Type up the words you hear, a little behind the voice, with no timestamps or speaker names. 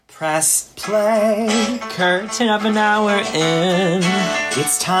Press play. Curtain of an hour in.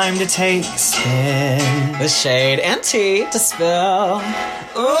 It's time to take a spin. With shade and tea to spill.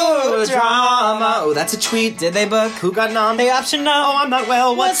 Ooh, drama. Oh, that's a tweet. Did they book? Who got nom? The option no. Oh, I'm not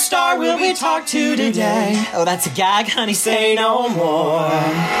well. What star will we talk to today? Oh, that's a gag, honey. Say no more.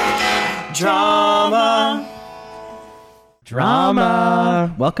 Drama.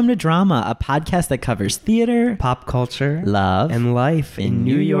 Drama. Welcome to Drama, a podcast that covers theater, pop culture, love, and life in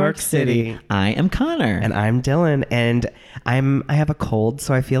New York City. I am Connor. And I'm Dylan. And I have a cold,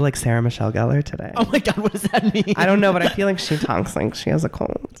 so I feel like Sarah Michelle Gellar today. Oh my God, what does that mean? I don't know, but I feel like she talks like she has a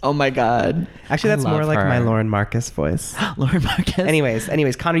cold. Oh my God. Actually, that's more like her. my Lauren Marcus voice. Lauren Marcus.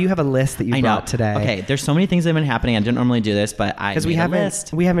 Anyways, Connor, you have a list that you brought today. Okay, there's so many things that have been happening. I didn't normally do this, but I made a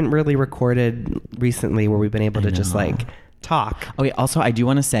list. We haven't really recorded recently where we've been able to just like talk. Okay, also, I do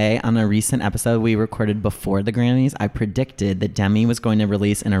want to say on a recent episode we recorded before the Grammys, I predicted that Demi was going to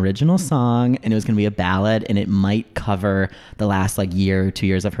release an original song and it was going to be a ballad and it might cover the last like year or 2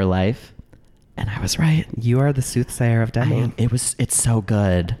 years of her life. And I was right. You are the soothsayer of Demi. It's so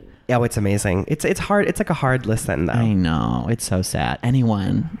good. Oh, it's amazing. It's hard. It's like a hard listen, though. I know. It's so sad.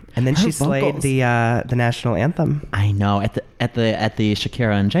 Anyone. And then she slayed the national anthem. I know. At the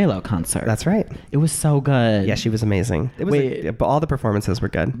Shakira and J-Lo concert. That's right. It was so good. Yeah, she was amazing. But all the performances were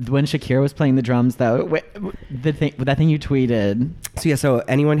good. When Shakira was playing the drums, though, that thing you tweeted. So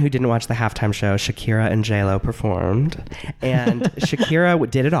anyone who didn't watch the halftime show, Shakira and J-Lo performed, and Shakira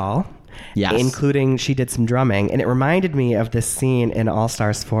did it all. Yes. Including she did some drumming. And it reminded me of this scene in All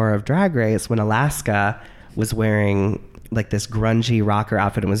Stars 4 of Drag Race when Alaska was wearing like this grungy rocker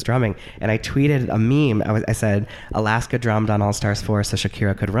outfit and was drumming. And I tweeted a meme. I said, Alaska drummed on All Stars 4 so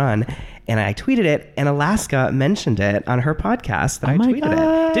Shakira could run. And I tweeted it, and Alaska mentioned it on her podcast that I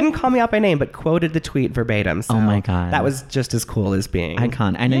tweeted it. Didn't call me out by name, but quoted the tweet verbatim. So oh my God. That was just as cool as being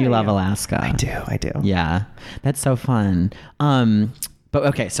icon. I know you love Alaska. I do. Yeah. That's so fun. But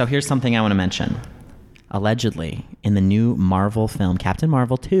okay, so here's something I want to mention. Allegedly, in the new Marvel film, Captain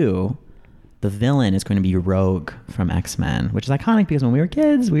Marvel 2, the villain is going to be Rogue from X-Men, which is iconic because when we were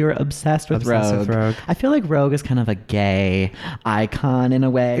kids, we were obsessed with Rogue. I feel like Rogue is kind of a gay icon in a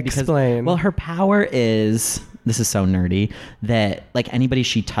way. Explain. Well, her power is... This is so nerdy that like anybody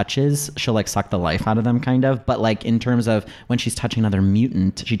she touches, she'll like suck the life out of them kind of. But like in terms of when she's touching another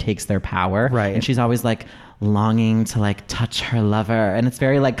mutant, she takes their power. Right. And she's always like longing to like touch her lover. And it's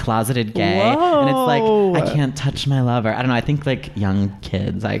very like closeted gay. Whoa. And it's like, I can't touch my lover. I don't know. I think like young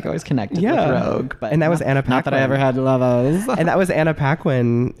kids, I always connected with Rogue. But and that was Anna Paquin. Not that I ever had lovers. And that was Anna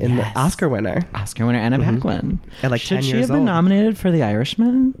Paquin in the Oscar winner. Oscar winner Anna Paquin. At like 10 years old. Should she have been nominated for The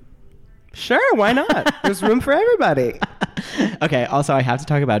Irishman? Sure, why not? There's room for everybody. Okay, also I have to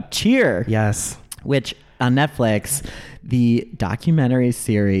talk about Cheer. Yes. Which on Netflix, the documentary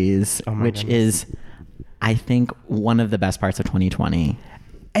series, which is, I think, one of the best parts of 2020.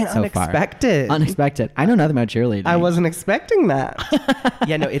 And so unexpected. Far. Unexpected. I know nothing about cheerleading. I wasn't expecting that.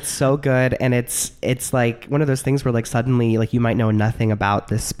 Yeah, no, it's so good. And it's like one of those things where like suddenly like you might know nothing about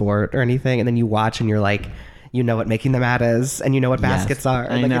this sport or anything. And then you watch and you're like, you know what making them at is, and you know what baskets are.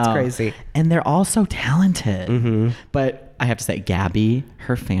 I know. It's crazy. And they're all so talented. Mm-hmm. But I have to say, Gabby,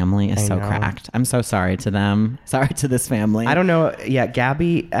 her family is so cracked. I'm so sorry to them. Sorry to this family. I don't know. Yeah,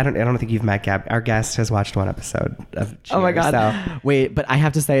 Gabby, I don't think you've met Gabby. Our guest has watched one episode of Cheer. Oh my God. So. Wait, but I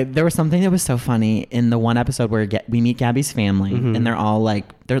have to say, there was something that was so funny in the one episode where we meet Gabby's family, and they're all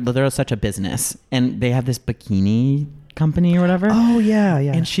like, they're such a business, and they have this bikini company or whatever. Oh yeah.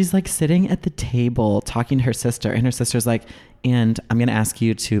 And she's like sitting at the table talking to her sister, and her sister's like, and I'm gonna ask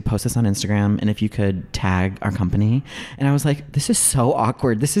you to post this on Instagram, and if you could tag our company. And I was like, this is so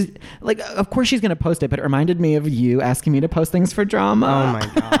awkward. This is like, of course she's gonna post it, but it reminded me of you asking me to post things for Drama. Oh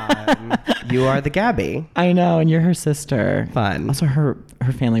my God. You are the Gabby. I know, and you're her sister. Fun. Also her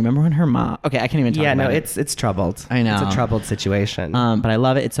family. Remember when her mom... Okay, I can't even talk about it. It's troubled. I know. It's a troubled situation. But I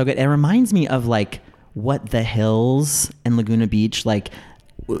love it. It's so good. It reminds me of like what The Hills and Laguna Beach, like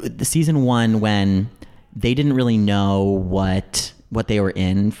the season 1 when they didn't really know what they were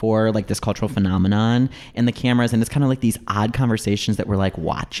in for, like this cultural phenomenon, and the cameras, and it's kind of like these odd conversations that we're like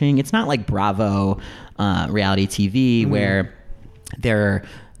watching. It's not like Bravo reality TV where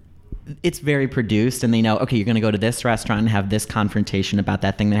it's very produced and they know, okay, you're going to go to this restaurant and have this confrontation about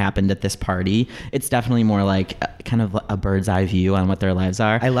that thing that happened at this party. It's definitely more like kind of a bird's eye view on what their lives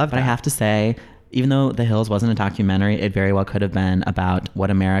are. I love that. But I have to say, even though The Hills wasn't a documentary, it very well could have been about what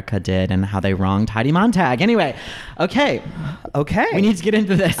America did and how they wronged Heidi Montag. Anyway, okay. We need to get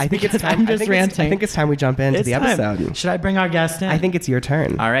into this. I think it's time. I'm just ranting. I think it's time we jump into the episode. Should I bring our guest in? I think it's your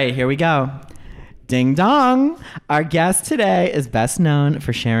turn. All right, here we go. Ding dong! Our guest today is best known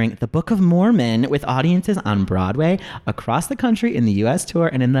for sharing the Book of Mormon with audiences on Broadway, across the country in the U.S. tour,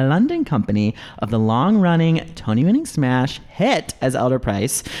 and in the London company of the long-running Tony-winning smash hit as Elder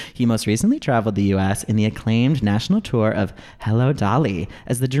Price. He most recently traveled the U.S. in the acclaimed national tour of Hello, Dolly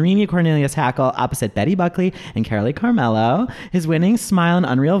as the dreamy Cornelius Hackle opposite Betty Buckley and Carolee Carmello. His winning smile and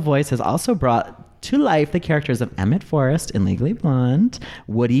unreal voice has also brought to life the characters of Emmett Forrest in Legally Blonde,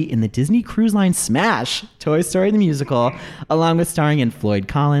 Woody in the Disney Cruise Line smash Toy Story the Musical, along with starring in Floyd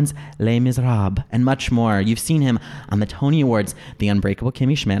Collins' Les Miserables, and much more. You've seen him on the Tony Awards, The Unbreakable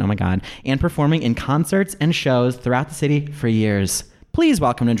Kimmy Schmidt, oh my God, and performing in concerts and shows throughout the city for years. Please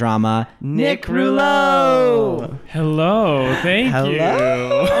welcome to Drama, Nick Rouleau. Hello, thank you.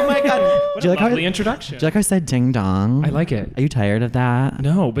 Oh my God. What a lovely introduction. Do you like how I said ding dong? I like it. Are you tired of that?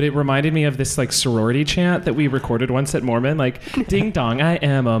 No, but it reminded me of this like sorority chant that we recorded once at Mormon, like ding dong, I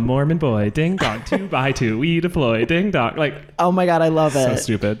am a Mormon boy. Ding dong, 2 by 2 we deploy. Ding dong, like Oh my God, I love it. so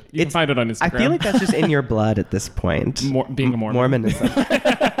stupid. You can find it on Instagram. I feel like that's just in your blood at this point. Being a Mormon. Mormonism.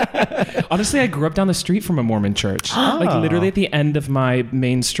 Honestly, I grew up down the street from a Mormon church. Like literally at the end of my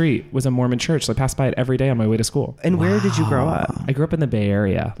main street was a Mormon church. So I passed by it every day on my way to school. And where did you grow up? I grew up in the Bay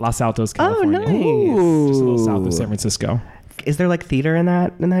Area, Los Altos, California. Oh, nice. Just a little south of San Francisco. Is there like theater in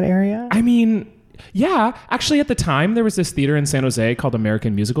that area? I mean, yeah. Actually, at the time, there was this theater in San Jose called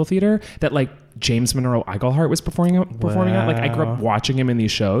American Musical Theater that like James Monroe Iglehart was performing at. Like I grew up watching him in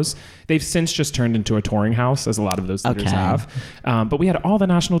these shows. They've since just turned into a touring house, as a lot of those theaters have. But we had all the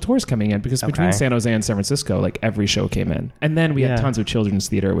national tours coming in because between San Jose and San Francisco, like every show came in. And then we had tons of children's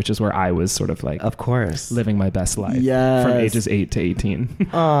theater, which is where I was sort of like, of course, living my best life. Yes. From ages 8 to 18.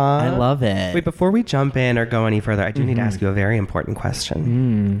 I love it. Wait, before we jump in or go any further, I do need to ask you a very important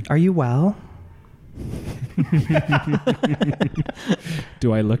question. Are you well?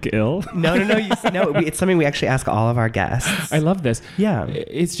 Do I look ill? No. It's something we actually ask all of our guests. I love this. Yeah.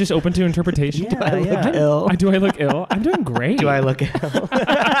 It's just open to interpretation. Do I look ill? Do I look ill? I'm doing great. Do I look ill?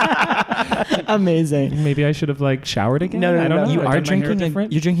 Amazing. Maybe I should have like showered again. No, I don't know. You I've are done my hair drinking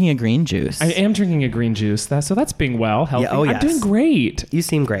different. you're drinking a green juice. I am drinking a green juice. So that's being well, healthy. Yeah, oh, I'm yes. doing great. You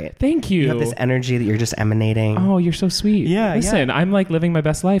seem great. Thank you. You have this energy that you're just emanating. Oh, you're so sweet. Yeah, Listen, I'm like living my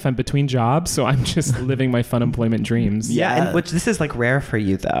best life. I'm between jobs, so I'm just living my fun employment dreams. Yeah, and which this is like rare for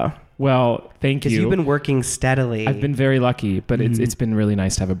you though. Well, thank you. Because you've been working steadily. I've been very lucky, but it's been really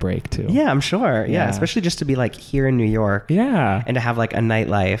nice to have a break too. Yeah, I'm sure. Yeah, Yeah. especially just to be like here in New York. Yeah. And to have like a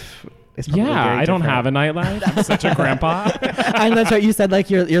nightlife. Is probably Yeah, very I don't different. have a nightlife. I'm such a grandpa. And that's what you said, like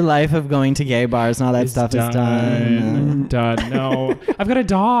your life of going to gay bars and all that stuff is done. Done. No. I've got a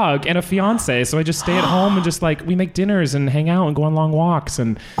dog and a fiance, so I just stay at home and just like we make dinners and hang out and go on long walks.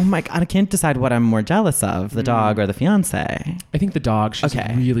 And Oh my God, I can't decide what I'm more jealous of, the dog or the fiance. I think the dog, she's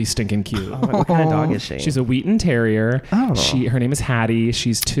Okay. really stinking cute. What kind of dog is she? She's a Wheaton Terrier. Oh. Her name is Hattie.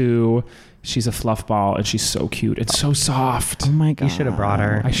 She's 2. She's a fluff ball and she's so cute. It's so soft. Oh my God. You should have brought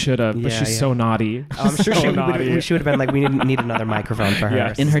her. I should have, but Yeah, she's yeah. so naughty. I'm sure So she naughty. would have been like, we need another microphone for her.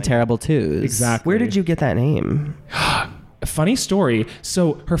 Yes. In her terrible twos. Exactly. Where did you get that name? Funny story.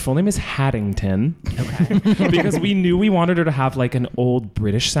 So her full name is Haddington. Okay. Because we knew we wanted her to have like an old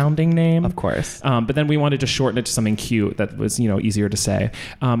British sounding name. Of course. But then we wanted to shorten it to something cute that was, easier to say.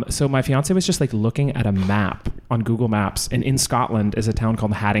 So my fiance was just like looking at a map on Google Maps, and in Scotland is a town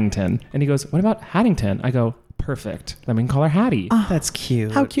called Haddington. And he goes, "What about Haddington?" I go, "Perfect. Then we can call her Hattie." That's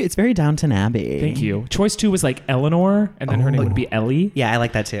cute. How cute. It's very Downton Abbey. Thank you. Choice 2 was like Eleanor, and then her name would be Ellie. Yeah, I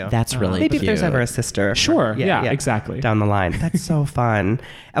like that too. That's really Maybe cute. if there's ever a sister. Sure. Yeah, exactly. Down the line. That's so fun.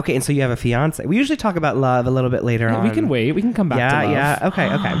 Okay, and so you have a fiance. We usually talk about love a little bit later on. We can wait. We can come back to love. Yeah.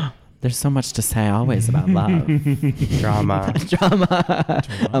 Okay. There's so much to say always about love. Drama. Drama.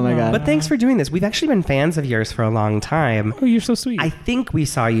 Oh my God. But thanks for doing this. We've actually been fans of yours for a long time. Oh, you're so sweet. I think we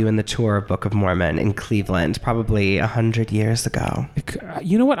saw you in the tour of Book of Mormon in Cleveland probably 100 years ago.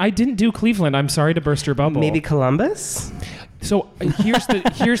 You know what? I didn't do Cleveland. I'm sorry to burst your bubble. Maybe Columbus? So here's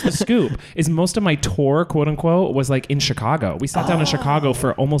the scoop: is most of my tour, quote unquote, was like in Chicago. We sat down in Chicago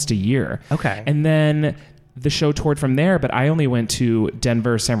for almost a year. Okay. And then the show toured from there, but I only went to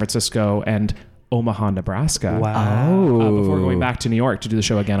Denver, San Francisco, and Omaha, Nebraska. Wow. Before going back to New York to do the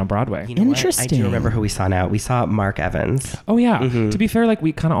show again on Broadway. You know what? I Interesting. do remember who we saw now. We saw Mark Evans. Oh yeah. To be fair, like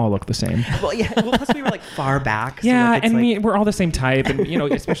we kind of all look the same. Well, yeah. Well, plus we were like far back. So Yeah, like, it's and like, we're all the same type, and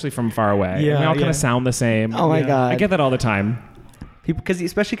especially from far away. Yeah, we all kind yeah. of sound the same. Oh my God. I get that all the time.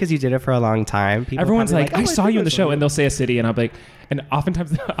 especially because you did it for a long time. People Everyone's probably like, I saw you in the show, and they'll say a city, and I'll be like, And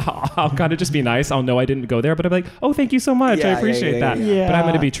oftentimes I'll kind of just be nice. I'll know I didn't go there, but I'm like, oh, thank you so much. I appreciate that. yeah. But I'm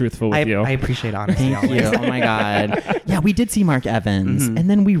going to be truthful with you. I appreciate honesty. Thank you. Oh my God. Yeah, we did see Mark Evans. And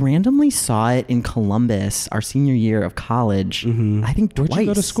then we randomly saw it in Columbus our senior year of college. I think twice. Where'd you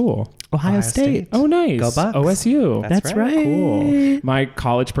go to school? Ohio State. Oh, nice. Go Bucks. OSU. That's right. Cool. My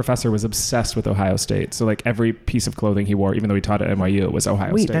college professor was obsessed with Ohio State. So like every piece of clothing he wore, even though he taught at NYU, it was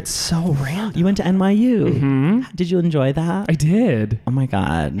Ohio Wait, State. that's so random. You went to NYU. Did you enjoy that? I did. Oh my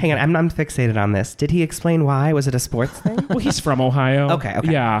God. Hang on, I'm fixated on this. Did he explain why? Was it a sports thing? Well, he's from Ohio. Okay.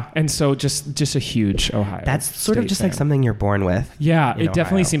 Yeah. And so just a huge Ohio. That's sort of State just like fan. something you're born with. Yeah, in it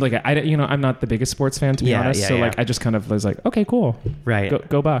definitely Ohio. seemed like I'm not the biggest sports fan, to be honest. So like I just kind of was like, okay, cool. Right.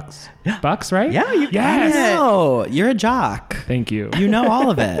 Go Bucks. Bucks, right? Yeah, you Yes. No, you're a jock. Thank you. You know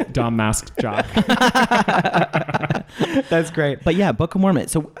all of it. Dumb masked jock. That's great. But yeah, Book of Mormon.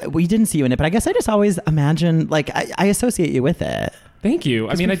 So we didn't see you in it, but I guess I just always imagine, like, I associate you with it. Thank you.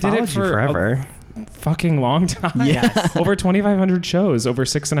 I mean, I did it for forever. a fucking long time. Yes. Over 2,500 shows over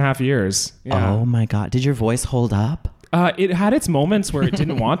 6.5 years. Yeah. Oh my God. Did your voice hold up? It had its moments where it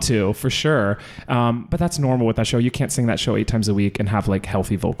didn't want to, for sure. But that's normal with that show. You can't sing that show 8 times a week and have like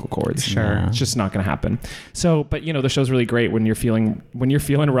healthy vocal cords. Sure. It's just not going to happen. So, but you know, the show's really great when you're feeling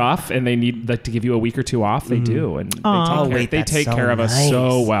rough and they need like to give you a week or two off. They do, and they that's take so care of us nice.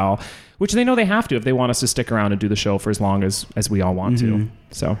 so well, which they know they have to if they want us to stick around and do the show for as long as we all want to.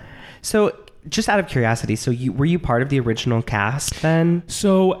 So, just out of curiosity, were you part of the original cast then?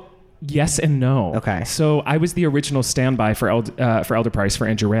 So yes and no. Okay. So I was the original standby for Elder Price for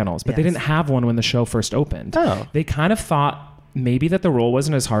Andrew Rannells, but they Yes. didn't have one when the show first opened. Oh. They kind of thought maybe that the role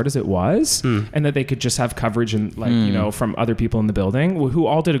wasn't as hard as it was, and that they could just have coverage and from other people in the building who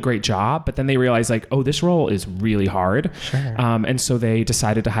all did a great job. But then they realized like, oh, this role is really hard. Sure. And so they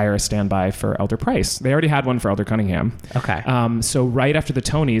decided to hire a standby for Elder Price. They already had one for Elder Cunningham. Okay. So right after the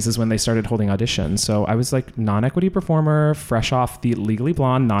Tonys is when they started holding auditions. So I was like non-equity performer, fresh off the Legally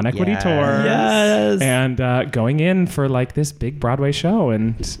Blonde non-equity Yes. tour. Yes. And going in for like this big Broadway show.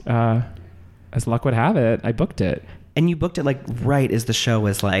 And as luck would have it, I booked it. And you booked it like right as the show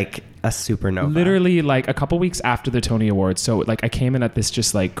was like a supernova. Literally like a couple weeks after the Tony Awards. So like I came in at this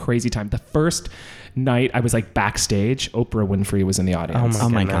just like crazy time. The first night I was like backstage, Oprah Winfrey was in the audience. Oh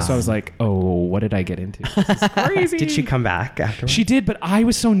my God. So I was like, oh, what did I get into? This is crazy. Did she come back after? She did, but I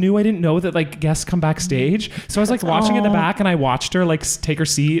was so new. I didn't know that like guests come backstage. So I was like watching in the back, and I watched her like take her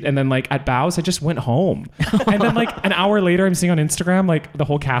seat, and then like at bows, I just went home. And then like an hour later, I'm seeing on Instagram like the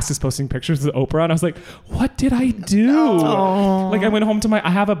whole cast is posting pictures of Oprah, and I was like, what did I do? Like I went home to I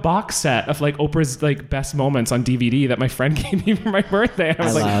have a box set of like Oprah's like best moments on DVD that my friend gave me for my birthday. I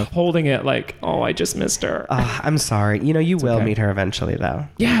was like holding it like, oh, I just missed her. I'm sorry. You will okay. meet her eventually, though.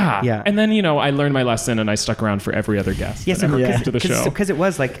 Yeah. Yeah. And then, I learned my lesson and I stuck around for every other guest Yes, that ever came to the show. Because it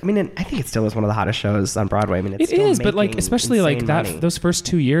was like, I mean, I think it still is one of the hottest shows on Broadway. I mean, it's It still is, but like making especially like insane that money. those first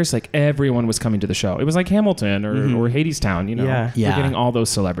 2 years, like everyone was coming to the show. It was like Hamilton or Hadestown, Yeah. Yeah. We're getting all those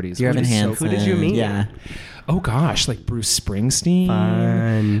celebrities. Dear Evan which is so Hansen. Who did you meet? Yeah. Oh gosh, like Bruce Springsteen,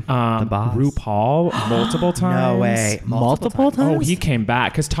 Fun. The boss. RuPaul multiple times. No way. Multiple times? Oh, he came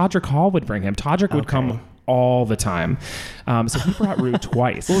back because Todrick Hall would bring him. Todrick would come all the time. So he brought Ru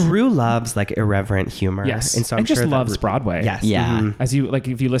twice. Well, Rue loves like irreverent humor. Yes, And so I'm just sure that loves Rue- Broadway. Yes. Yeah. Mhm. As you like,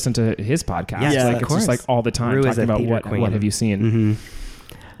 if you listen to his podcast, Yes, like of it's course. just like all the time Rue is talking a about theater what queen. have you seen.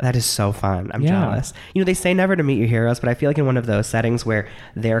 That is so fun. I'm Yeah. jealous. They say never to meet your heroes, but I feel like in one of those settings where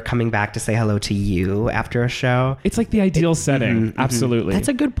they're coming back to say hello to you after a show, It's like the ideal setting. Absolutely. That's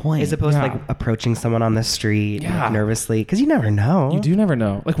a good point. as opposed Yeah. to like approaching someone on the street Yeah. nervously, because you never know. You do never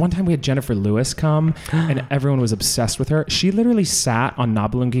know. Like one time we had Jennifer Lewis come and everyone was obsessed with her. She literally sat on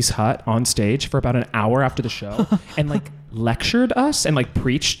Nabulungi's hut on stage for about an hour after the show and like lectured us and like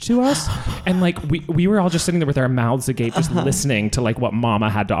preached to us. And like we were all just sitting there with our mouths agape, just listening to like what Mama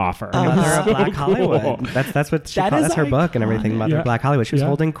had to offer. And it was Mother of so Black cool. Hollywood. That's what she That called. is That's her book and everything. Mother Yeah. of Black Hollywood. She was Yeah.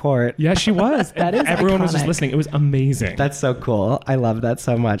 holding court. Yeah, she was. That And is everyone was just iconic. listening. It was amazing. That's so cool. I love that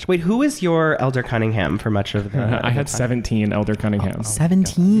so much. Wait, who was your Elder Cunningham for much of the? I had 17 Elder Cunninghams.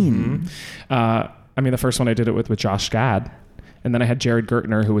 17. I mean, the first one I did it with Josh Gad. And then I had Jared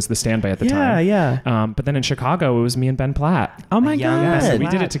Gertner, who was the standby at the time. Yeah. But then in Chicago, it was me and Ben Platt. Oh my young God. So we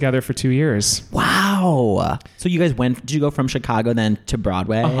Platt. did it together for 2 years. Wow. So you guys did you go from Chicago then to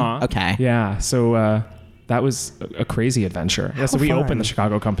Broadway? Uh-huh. Okay. Yeah. So that was a crazy adventure. Yeah. So we fun. opened the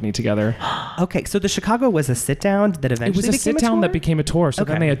Chicago company together. Okay, so the Chicago was a sit down that eventually It was a became sit down tour? that became a tour. So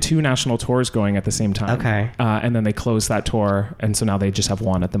Okay. then they had 2 national tours going at the same time. Okay. And then they closed that tour. And so now they just have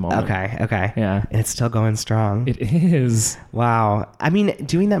one at the moment. Okay. Yeah. And it's still going strong. It is. Wow. I mean,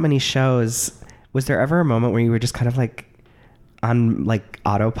 doing that many shows, was there ever a moment where you were just kind of like, on like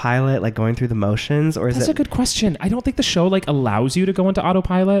autopilot, like going through the motions, or is That's it? a good question. I don't think the show like allows you to go into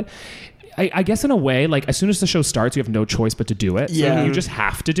autopilot. I guess in a way, like as soon as the show starts, you have no choice but to do it. Yeah. So you just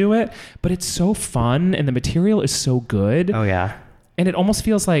have to do it. But it's so fun and the material is so good. Oh yeah. And it almost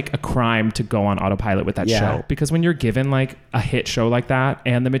feels like a crime to go on autopilot with that Yeah. show, because when you're given like a hit show like that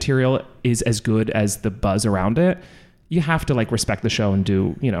and the material is as good as the buzz around it, you have to like respect the show and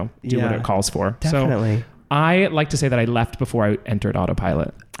do what Yeah. it calls for. Definitely. So I like to say that I left before I entered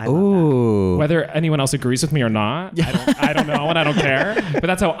autopilot. I love that. Ooh. Whether anyone else agrees with me or not, I don't know, and I don't care. But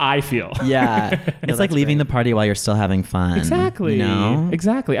that's how I feel. Yeah. It's like that's leaving great. the party while you're still having fun. Exactly. You know?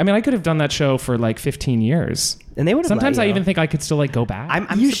 Exactly. I mean, I could have done that show for like 15 years. And they would have. Sometimes let I you. even think I could still like go back.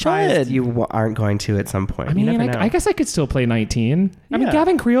 I'm You surprised should. you aren't going to at some point. I mean, you never know. I guess I could still play 19. I mean, Yeah.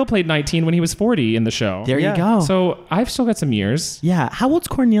 Gavin Creel played 19 when he was 40 in the show. There Yeah. you go. So I've still got some years. yeah. How old's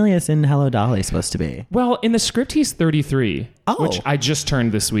Cornelius in Hello Dolly supposed to be? Well, in the script, he's 33, Oh. which I just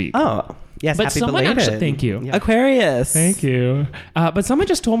turned this week. Oh yes, But happy someone belated. actually- thank you. Yeah. Aquarius. Thank you. But someone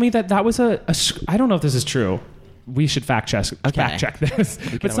just told me that was I don't know if this is true. We should fact check this.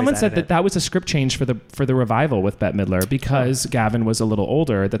 But someone always said edit it. that was a script change for the revival with Bette Midler, because Gavin was a little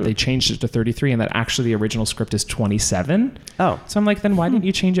older, that they changed it to 33, and that actually the original script is 27. Oh. So I'm like, then why didn't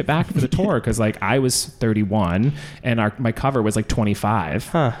you change it back for the tour? Because like I was 31 and my cover was like 25.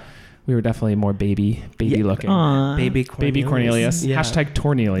 Huh. We were definitely more baby looking. Aw. Baby Cornelius. Baby Cornelius. Yeah. Hashtag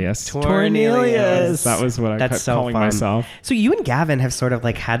Tornelius. Cornelius. That was what I That's kept so calling fun. myself. So you and Gavin have sort of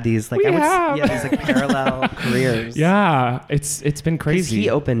like had these like We have. these like parallel careers. Yeah, it's been Because crazy. he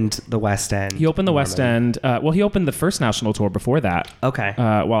opened the West End. He opened the West End. Well, he opened the first national tour before that. Okay.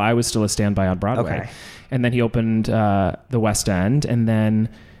 While I was still a standby on Broadway. Okay. And then he opened the West End, and then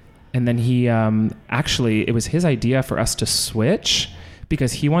he actually it was his idea for us to switch,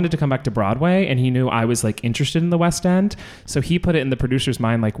 because he wanted to come back to Broadway and he knew I was like interested in the West End. So he put it in the producer's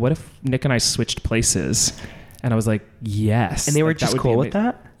mind, like, what if Nick and I switched places? And I was like, yes. And they were Like, just would be cool with amazing.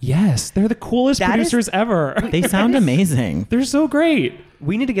 that? Yes. They're the coolest That is- producers ever. They sound amazing. They're so great.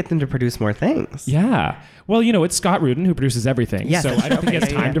 We need to get them to produce more things. Yeah. Well, it's Scott Rudin who produces everything. Yes, so that's I don't think he has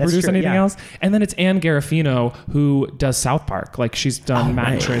okay. time Yeah, to that's produce true, anything yeah. else. And then it's Anne Garofino who does South Park. Like she's done Matt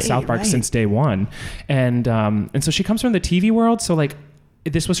and Trey South Park right. since day one. And so she comes from the TV world. So like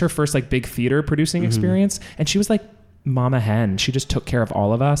this was her first like big theater producing experience. And she was like mama hen. She just took care of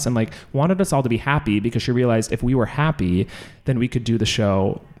all of us and like wanted us all to be happy, because she realized if we were happy, then we could do the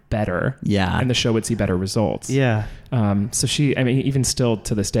show better. Yeah. And the show would see better results. Yeah. So even still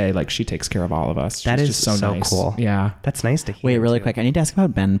to this day, like she takes care of all of us. That She's is just so nice. cool. Yeah. That's nice to hear. Wait, really too. quick. I need to ask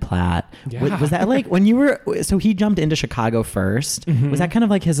about Ben Platt. Yeah. Was that like when you were? So he jumped into Chicago 1st. Was that kind of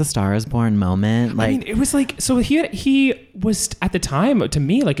like his A Star Is Born moment? Like, I mean, it was like, so he was at the time to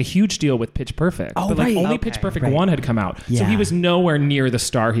me like a huge deal with Pitch Perfect. Oh, but like right. only Okay, Pitch Perfect right. 1 had come out. So Yeah. he was nowhere near the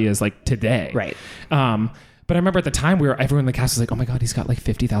star he is like today. Right. But I remember at the time everyone in the cast was like, oh my God, he's got like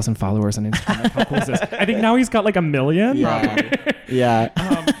 50,000 followers on Instagram. Like, how cool is this? I think now he's got like 1 million. yeah.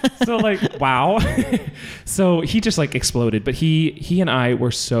 So like, wow. So he just like exploded, but he and I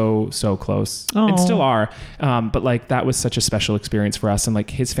were so close and Aw. still are. But like that was such a special experience for us. And like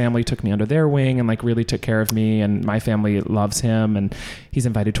his family took me under their wing and like really took care of me, and my family loves him, and he's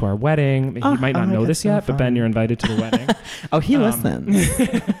invited to our wedding. He might not know that's this so yet, but Ben, fun. you're invited to the wedding. Oh, he listens.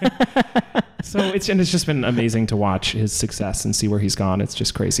 So it's just been amazing to watch his success and see where he's gone. It's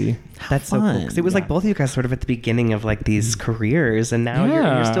just crazy. That's so cool. fun. 'Cause it was like both of you guys sort of at the beginning of like these careers, and now you're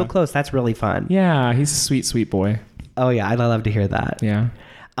Yeah. still close. That's really fun. Yeah, he's a sweet boy. Oh yeah, I'd love to hear that. Yeah.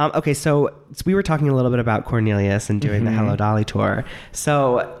 Okay, so we were talking a little bit about Cornelius and doing the Hello Dolly tour.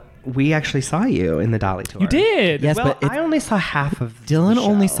 So we actually saw you in the Dolly tour. You did. Yes, Well, but it's, I only saw half of Dylan the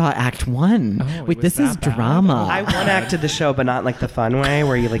only show. saw Act 1. Oh, it Wait, was this is that bad? drama. I one acted the show, but not like the fun way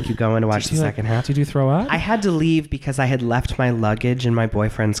where you go in to watch the second half. Did you throw up? I had to leave because I had left my luggage in my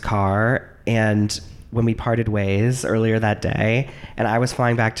boyfriend's car, and when we parted ways earlier that day, and I was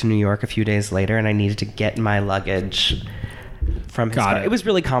flying back to New York a few days later, and I needed to get my luggage from his Got car. it. It was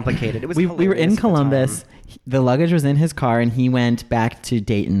really complicated. It was we were hilarious in at the Columbus. time. The luggage was in his car, and he went back to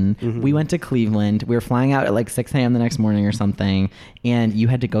Dayton. Mm-hmm. We went to Cleveland. We were flying out at like 6 a.m. the next morning or something, and you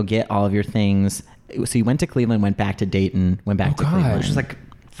had to go get all of your things. So you went to Cleveland, went back to Dayton, went back to gosh. Cleveland. Which was like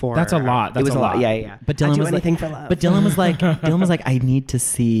 4. That's a lot. it That's was a a lot. lot. Yeah, yeah. But I'd Dylan do was anything like, for love. but Dylan was like, I need to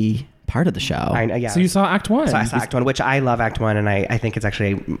see part of the show. I know, yeah. So you saw Act 1. So I saw Act 1, which I love Act 1, and I think it's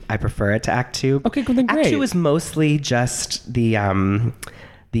actually, I prefer it to Act 2. Okay, good, then Act great. 2 is mostly just the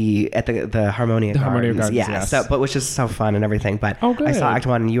the Harmonia Gardens. Yeah, yes. so, but which is so fun and everything. But Oh, good. I saw Act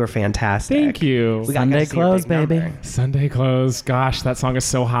 1 and you were fantastic. Thank you. We got Sunday to see your clothes, big baby. number. Sunday clothes. Gosh, that song is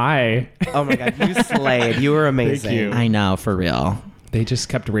so high. Oh my God, you slayed. You were amazing. you. I know, for real. They just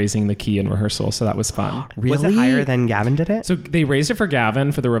kept raising the key in rehearsal, so that was fun. Really? Was it higher than Gavin did it? So they raised it for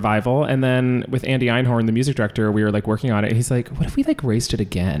Gavin for the revival, and then with Andy Einhorn, the music director, we were like working on it. And he's like, "What if we like raised it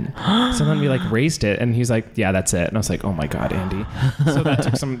again?" So then we like raised it, and he's like, "Yeah, that's it." And I was like, "Oh my God, Andy!" So that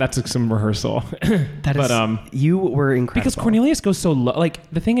took some rehearsal. That is, but you were incredible. because Cornelius goes so low, like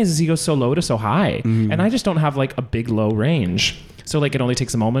the thing is he goes so low to so high, and I just don't have like a big low range. So like it only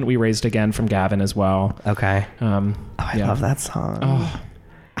takes a moment. We raised again from Gavin as well. Okay. Oh, I love that song.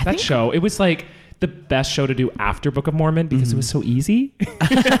 That show, it was like the best show to do after Book of Mormon because it was so easy.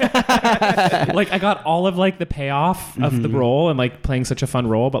 Like I got all of like the payoff of the role and like playing such a fun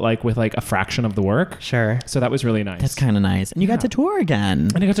role, but like with like a fraction of the work. Sure. So that was really nice. That's kind of nice. And you got to tour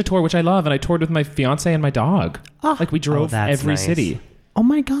again. And I got to tour, which I love, and I toured with my fiance and my dog. Like we drove that's every nice. city. Oh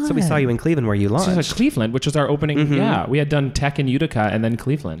my God. So we saw you in Cleveland where you So it was launched. like Cleveland, which was our opening. Yeah, we had done Tech in Utica and then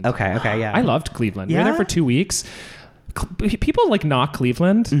Cleveland. Okay, yeah. I loved Cleveland. We were there Yeah? for 2 weeks. People like knock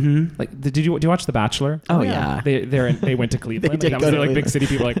Cleveland. Like, do you watch The Bachelor? Oh, yeah. They went to Cleveland. did Like, that go was to their, like big Cleveland. city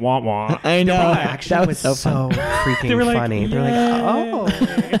people like wah wah. I know. Actually, That was was so fun. freaking They were like, funny. They're like,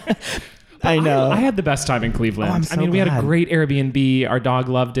 oh. I know. I had the best time in Cleveland. Oh, I'm I so mean, we had a glad. great Airbnb. Our dog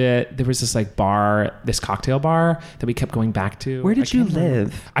loved it. There was this like bar, this cocktail bar that we kept going back to. Where did I you can't remember.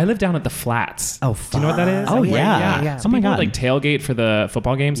 live? I lived down at the Flats. Oh, do you know what that is? Oh, Like, yeah. yeah. So Oh my people God. would like tailgate for the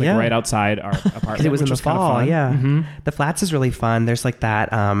football games, like Yeah. right outside our apartment. Because it was in which the kinda fall. fun. Yeah. The Flats is really fun. There's like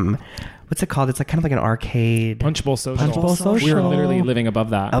that. What's it called? It's like kind of like an arcade. Punch Bowl Social. Punch Bowl Social. We were literally living above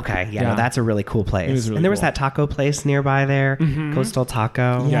that. Okay, yeah, no, that's a really cool place. It was really and there was cool. that taco place nearby there, Coastal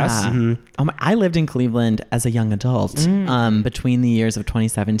Taco. Yeah. Yes. I lived in Cleveland as a young adult between the years of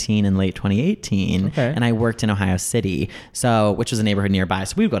 2017 and late 2018. Okay. And I worked in Ohio City, which was a neighborhood nearby.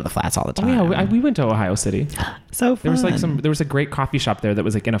 So we would go to the Flats all the Oh time. yeah, we went to Ohio City. So fun. There was a great coffee shop there that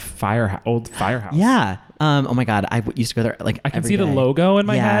was like in a old firehouse. Yeah. Oh my God. used to go there like I can every see the day. logo in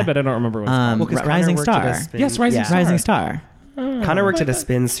my Yeah. head, but I don't remember what it's called. Well, 'cause Connor Rising worked at a Star. spin- Yes, Rising Star. Rising Star. Connor worked at a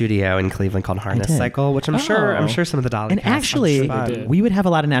spin studio in Cleveland called Harness did. Cycle, which I'm sure Oh. some of the Dolly. And cast actually, watched. they did. we would have a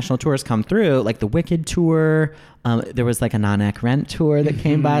lot of national tours come through, like the Wicked tour. There was like a Non-Ac Rent tour that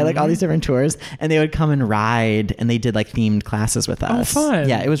came by, like all these different tours, and they would come and ride, and they did like themed classes with Oh, us. fun.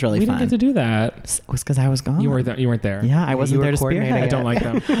 Yeah, it was really we fun. didn't get to do that. It was because I was gone. You weren't there. Yeah, I wasn't you there were to spearhead. coordinating I it. don't like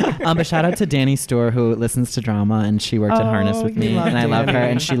them. But shout out to Danny Store, who listens to drama, and she worked at Harness with we me, love and I love her,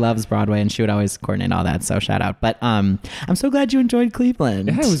 Danny. and she loves Broadway, and she would always coordinate all that. So shout out. But I'm so glad you enjoyed Cleveland.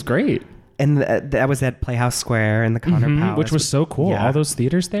 Yeah, it was great. And that was at Playhouse Square in the Connor Palace, Which was so cool. Yeah. All those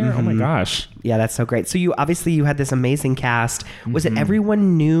theaters there. Oh my gosh. Yeah, that's so great. So you had this amazing cast. Was it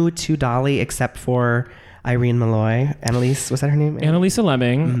everyone new to Dolly except for Irene Malloy? Annalise, was that her name? Annalisa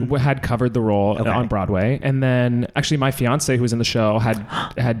Lemming had covered the role on Broadway, and then actually my fiance, who was in the show,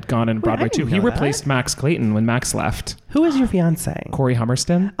 had gone in Broadway didn't too. He know that. replaced Max Clayton when Max left. Who is your fiance? Corey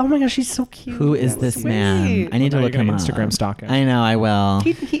Hummerston. Oh my gosh, she's so cute. Who is this man? I need Now to you're look him gonna up. Instagram stalk him. I know, I will.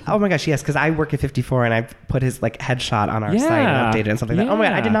 Oh my gosh, yes, because I work at 54 and I put his like headshot on our site and updated and stuff like that. Oh my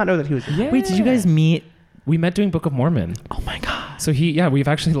god, I did not know that he was. Yeah. Wait, did you guys meet? We met doing Book of Mormon. Oh my God. So we've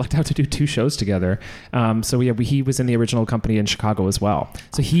actually lucked out to do 2 shows together. He was in the original company in Chicago as well.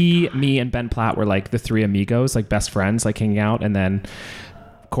 So me and Ben Platt were like the 3 amigos, like best friends, like hanging out. And then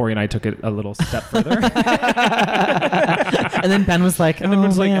Corey and I took it a little step further. And then Ben was like, And then oh,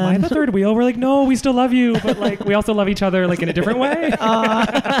 Ben's like, am I man. the third wheel? We're like, no, we still love you. But like, we also love each other like in a different way.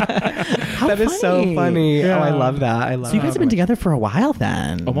 That is so funny. Yeah. Oh, I love that. I love. So you guys have been together for a while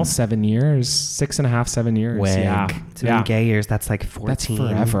then. Almost 7 years, 6.5, 7 years. Wig. Yeah. So in gay years, that's like 14. That's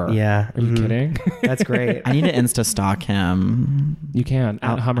forever. Yeah. Are you kidding? That's great. I need to Insta stalk him. You can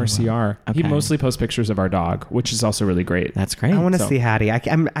at Hummer CR. He Okay. mostly posts pictures of our dog, which is also really great. That's great. I want to So- see Hattie. I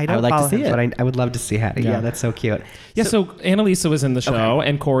don't would like to follow see him, it. but I would love to see Hattie. Yeah, that's so cute. Yeah, so Annalisa was in the show,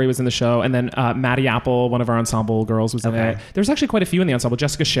 and Corey was in the show, and then Maddie Apple, one of our ensemble girls, was in Okay. it. There was actually quite a few in the ensemble.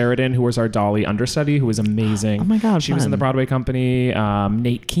 Jessica Sheridan, who was our Dolly understudy, who was amazing. Oh my God, she was in fun. the Broadway company.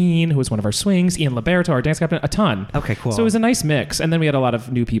 Nate Keene, who was one of our swings. Ian Liberto, our dance captain. A ton. Okay, cool. So it was a nice mix, and then we had a lot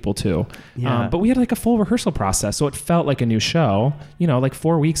of new people too. Yeah. But we had like a full rehearsal process, so it felt like a new show. You know, like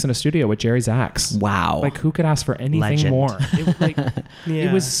 4 weeks in a studio with Jerry Zaks. Wow. Like who could ask for anything Legend. more? It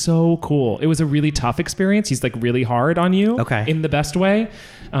Yeah. was so cool. It was a really tough experience. He's like really hard on you. Okay. In the best way.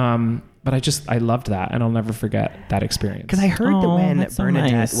 but I loved that, and I'll never forget that experience. Because I heard that when that's so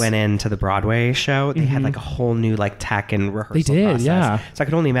Bernadette nice. went into the Broadway show, they had like a whole new like tech and rehearsal They did, process. yeah. So I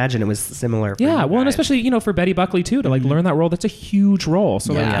could only imagine it was similar. For Yeah, you well, and guys. especially, for Betty Buckley too, to like learn that role, that's a huge role.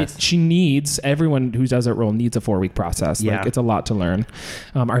 So Yes. she needs, everyone who does that role needs a 4-week process. Yeah. Like it's a lot to learn.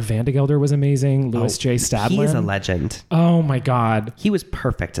 Our Vandegelder was amazing. Louis J. Stadlin. He is a legend. Oh my God. He was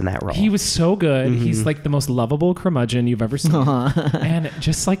perfect in that role. He was so good. He's like the most lovable curmudgeon you've ever seen. And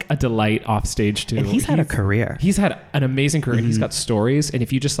just like a delight off stage too. and he's had a career. He's had an amazing career. He's got stories, and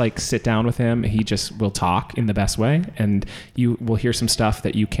if you just like sit down with him, he just will talk in the best way, and you will hear some stuff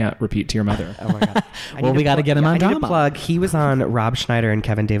that you can't repeat to your mother. Oh my God. Well, we got to get him on I need to drama. plug. He was on Rob Schneider and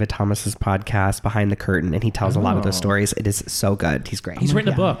Kevin David Thomas's podcast Behind the Curtain, and he tells a lot of those stories. It is so good. He's great. He's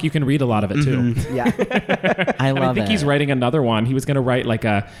written a book. You can read a lot of it too. yeah. I And love I think it. he's writing another one. He was going to write like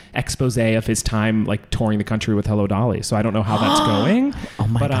a expose of his time like touring the country with Hello Dolly. So I don't know how that's going. Oh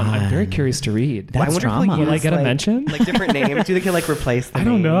my but I'm God. very curious to read. That's I wonder if drama. he'll Will I use, get a like- mention? Like different names. Do they can like replace the I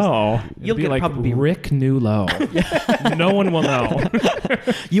don't names? know. You'll It'll be get like probably- Rick Newlow. No one will know.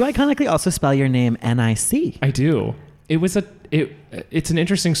 You iconically also spell your name N-I-C. I do. It's an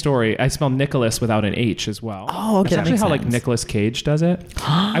interesting story. I spell Nicholas without an H as well. Oh, okay, That's that actually makes how like sense. Nicolas Cage does it.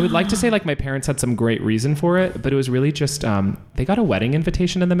 I would like to say like my parents had some great reason for it, but it was really just they got a wedding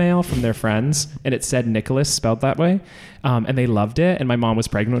invitation in the mail from their friends, and it said Nicholas spelled that way, and they loved it. And my mom was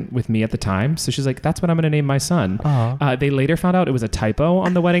pregnant with me at the time, so she's like, "That's what I'm going to name my son." They later found out it was a typo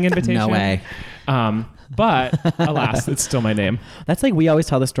on the wedding invitation. No way. But alas, it's still my name. That's like we always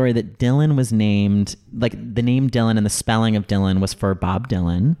tell the story that Dylan was named, like the name Dylan and the spelling of Dylan was for Bob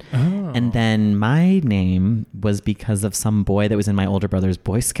Dylan. Oh. And then my name was because of some boy that was in my older brother's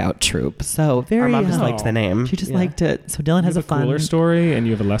Boy Scout troop. So very Our mom just Oh. liked the name. She just Yeah. liked it. So Dylan has You a have fun cooler story, and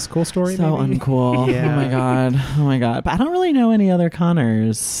you have a less cool story. So maybe? uncool. Yeah. Oh my god. Oh my god. But I don't really know any other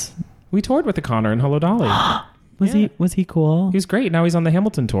Connors. We toured with the Connor and Hello Dolly. Yeah. Was he cool? He was great. Now he's on the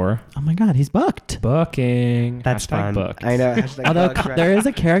Hamilton tour. Oh my god, he's booked. Booking. That's Hashtag fun. booked. I know. Hashtag Although booked, right. there is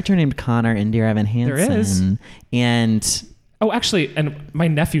a character named Connor in Dear Evan Hansen. There is. And Oh, actually, and my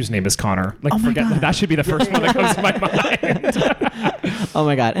nephew's name is Connor. Like, Oh my forget God. that should be the first one that comes to my mind. oh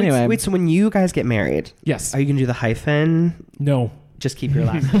my god. Anyway, Wait, so when you guys get married, Yes. are you gonna do the hyphen? No. Just keep your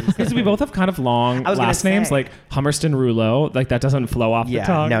last name. Because we both have kind of long I was gonna last names, say. like Hummerston Rouleau. Like, that doesn't flow off the Yeah,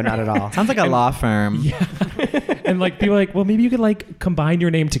 tongue. no, not at all. sounds like a law firm. And like, people are like, well, maybe you could like combine your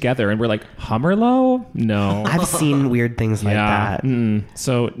name together. And we're like, Hummerlow? No. I've seen weird things like that.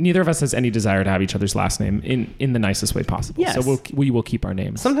 So neither of us has any desire to have each other's last name in the nicest way possible. Yes. So we will keep our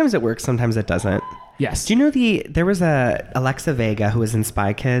names. Sometimes it works, sometimes it doesn't. Yes. Do you know there was a Alexa Vega who was in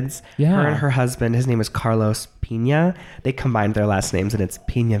Spy Kids? Yeah. Her and her husband, his name is Carlos Pina. They combined their last names and it's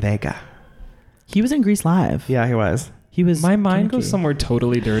Pina Vega. He was in Grease Live. Yeah, he was. He was. My mind kinky. goes somewhere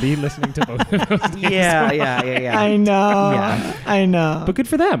totally dirty listening to both of those names. Yeah. I know. Yeah. I know. But good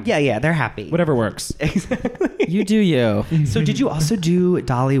for them. Yeah, they're happy. Whatever works. You do you. So did you also do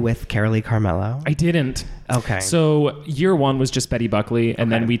Dolly with Carolee Carmello? I didn't. Okay. So year one was just Betty Buckley,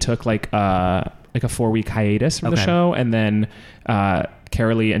 and then Okay. we took like a 4-week hiatus from the Okay. show, and then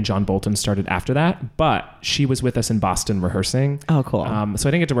Carolee and John Bolton started after that. But she was with us in Boston rehearsing. Oh, cool. So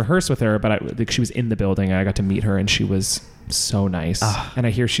I didn't get to rehearse with her, but she was in the building. I got to meet her, and she was so nice. And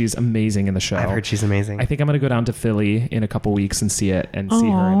I hear she's amazing in the show. I've heard she's amazing. I think I'm going to go down to Philly in a couple weeks and see it and see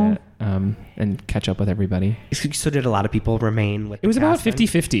her in it and catch up with everybody. So did a lot of people remain with It was the about cast then?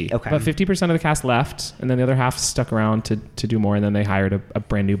 50-50. Okay. About 50% of the cast left, and then the other half stuck around to do more, and then they hired a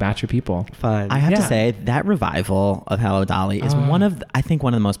brand new batch of people. Fun. I have to Yeah. say that revival of Hello Dolly is one of I think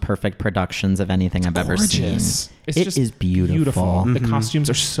one of the most perfect productions of anything I've ever seen. Gorgeous. It's It just is beautiful. The costumes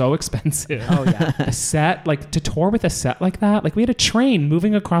are so expensive. Oh, yeah. A set, like to tour with a set like that, like we had a train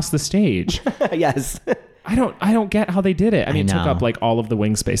moving across the stage. Yes. I don't get how they did it. I mean, it took know. up like all of the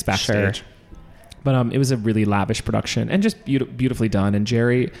wing space backstage. Sure. But it was a really lavish production and just beautifully done. And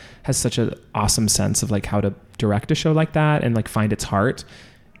Jerry has such an awesome sense of like how to direct a show like that and like find its heart,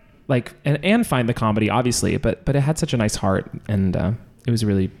 like and find the comedy obviously. But it had such a nice heart, and it was a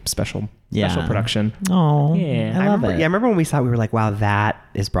really special production. Oh, Yeah. I love it. I remember when we saw it, we were like, wow, that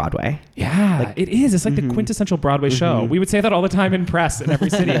is Broadway. Yeah, it is. It's like the quintessential Broadway show. We would say that all the time in press in every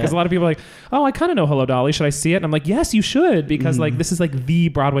city because a lot of people are like, oh, I kind of know Hello Dolly. Should I see it? And I'm like, yes, you should, because like this is like the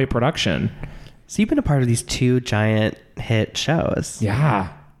Broadway production. So you've been a part of these 2 giant hit shows.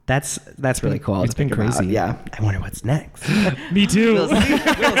 Yeah. That's really cool. it's to think been about. crazy. Yeah. I wonder what's next. Me too. We'll see.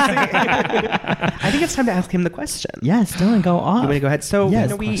 I think it's time to ask him the question. Yes, Dylan, go off. You want to go ahead? So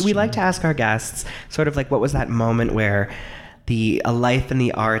Yes. we like to ask our guests sort of like what was that moment where a life in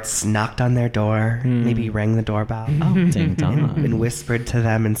the arts knocked on their door, maybe rang the doorbell. Ding dong. And whispered to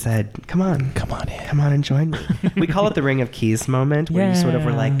them and said, come on and join me. We call it the Ring of Keys moment, where you sort of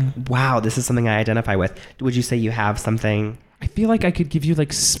were like, wow, this is something I identify with. Would you say you have something? I feel like I could give you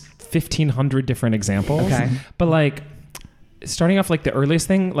like 1,500 different examples. Okay. But like starting off like the earliest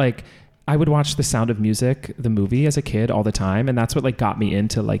thing, like I would watch The Sound of Music, the movie, as a kid all the time. And that's what like got me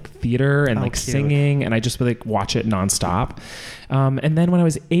into like theater and like cute. singing. And I just would like watch it nonstop. And then when I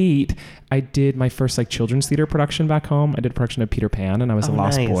was 8, I did my first like children's theater production back home. I did a production of Peter Pan and I was a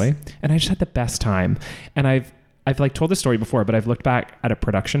lost boy. And I just had the best time. And I've like told this story before, but I've looked back at a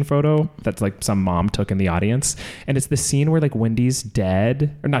production photo that's like some mom took in the audience. And it's the scene where like Wendy's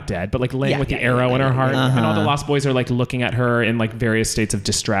dead, or not dead, but like laying with the arrow in her heart. And all the lost boys are like looking at her in like various states of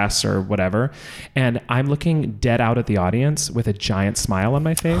distress or whatever. And I'm looking dead out at the audience with a giant smile on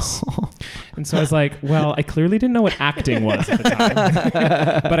my face. And so I was like, well, I clearly didn't know what acting was at the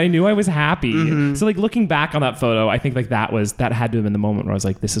time, but I knew I was happy. So like looking back on that photo, I think like that had to have been the moment where I was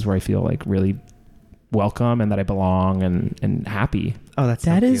like, this is where I feel like really welcome and that I belong and happy. Oh,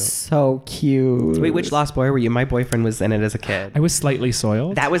 that is so cute. Wait, which Lost Boy were you? My boyfriend was in it as a kid. I was Slightly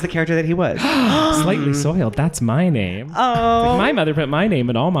Soiled. That was the character that he was. Slightly Soiled. That's my name. Oh. Like my mother put my name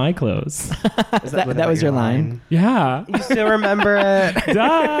in all my clothes. That was your line? Yeah. You still remember it?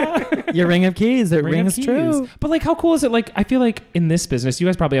 Duh. Your Ring of Keys. It Ring rings of true. Keys. But like, how cool is it? Like, I feel like in this business, you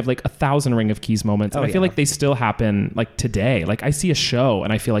guys probably have like 1,000 Ring of Keys moments. And I feel like they still happen like today. Like I see a show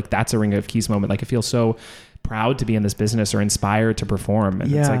and I feel like that's a Ring of Keys moment. Like I feel so proud to be in this business or inspired to perform.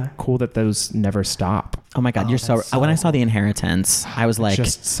 And it's like cool that those never stop. Oh my God. You're so when I saw The Inheritance, I was like,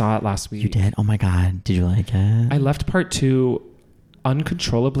 just saw it last week. You did? Oh my God. Did you like it? I left part 2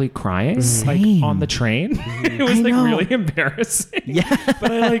 uncontrollably crying like on the train. It was like really embarrassing. Yeah.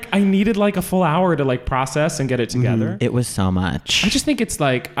 But I needed like a full hour to like process and get it together. It was so much. I just think it's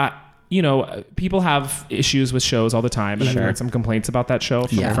like you know, people have issues with shows all the time, and I've heard some complaints about that show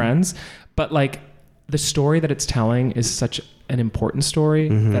from friends, but like the story that it's telling is such an important story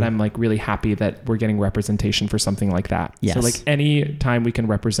that I'm like really happy that we're getting representation for something like that. Yes. So like any time we can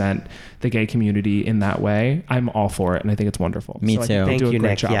represent the gay community in that way, I'm all for it. And I think it's wonderful. Me so too. Thank you,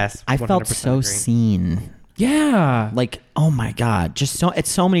 Nick. Job. Yes. I felt 100% so agree. seen. Yeah. Like, oh my God. It's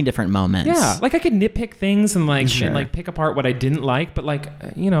so many different moments. Yeah. Like I could nitpick things and like, and like pick apart what I didn't like, but like,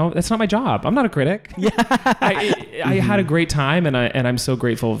 you know, that's not my job. I'm not a critic. Yeah. I had a great time and I'm so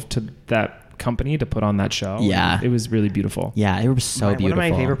grateful to that company to put on that show. Yeah. It was really beautiful. Yeah, it was so beautiful. One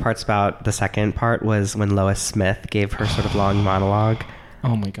of my favorite parts about the second part was when Lois Smith gave her sort of long monologue.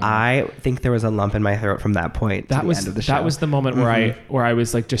 Oh my God. I think there was a lump in my throat from that point to the end of the show. That was the moment where I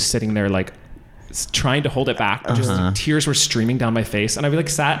was like just sitting there like trying to hold it back. Just tears were streaming down my face, and I like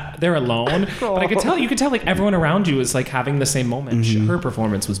sat there alone. But you could tell like everyone around you was like having the same moment. Her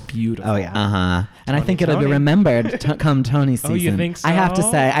performance was beautiful. Oh yeah. And I think it'll be remembered come Tony season. Oh, you think so? I have to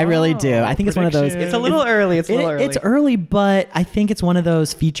say, I really do. I think it's one of those. It's a little early. It's early, but I think it's one of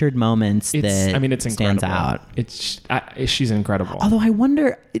those featured moments It's stands incredible. out. She's incredible. Although I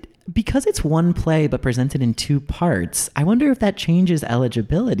wonder, because it's one play but presented in 2 parts, I wonder if that changes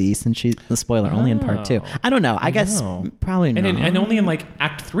eligibility since she's the spoiler only in part 2. I don't know. I guess probably not. And only in like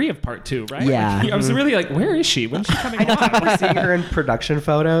Act 3 of part 2, right? Yeah. Like, I was really like, where is she? When's she coming on? We're seeing her in production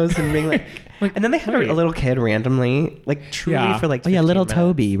photos and being like and then they had a little kid randomly, like truly for like 15 little minutes.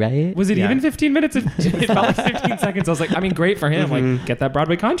 Toby, right? Was it even 15 minutes? It felt like 15 seconds. I was like, I mean, great for him. Like, get that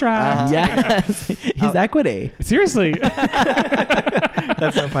Broadway contract. Yes. He's equity. Seriously.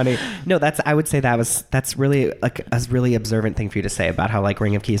 That's so funny. No, I would say that's really like a really observant thing for you to say about how like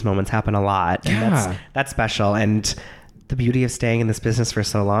Ring of Keys moments happen a lot. And that's special. And the beauty of staying in this business for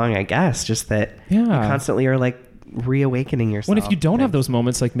so long, I guess, just that you constantly are like reawakening yourself. Well, if you don't have those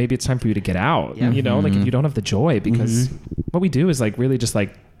moments, like maybe it's time for you to get out. Yeah. You know, like if you don't have the joy, because what we do is like really just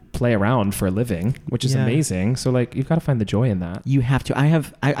like play around for a living, which is amazing. So like you've got to find the joy in that. You have to.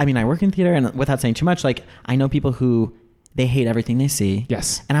 I mean, I work in theater, and without saying too much, like I know people who they hate everything they see.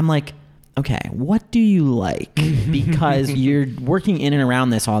 Yes. And I'm like, okay, what do you like? Because you're working in and around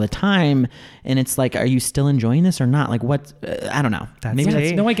this all the time, and it's like, are you still enjoying this or not? Like, what? I don't know. Maybe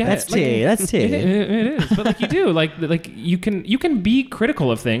that's no, I get that's it. tea. That's tea. It is, but like you do, like you can be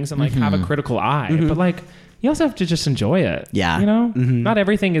critical of things and like have a critical eye, but like you also have to just enjoy it. Yeah. You know, not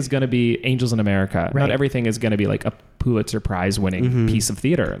everything is going to be Angels in America. Right. Not everything is going to be like a Pulitzer Prize winning piece of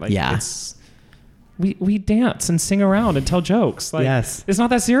theater. Like it's. We dance and sing around and tell jokes. Like, it's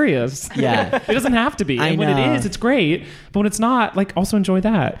not that serious. Yeah. It doesn't have to be. I And when know. it is, it's great. But when it's not, like, also enjoy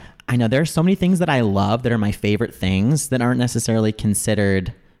that. I know there are so many things that I love that are my favorite things that aren't necessarily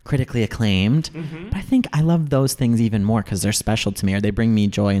considered critically acclaimed. But I think I love those things even more because they're special to me, or they bring me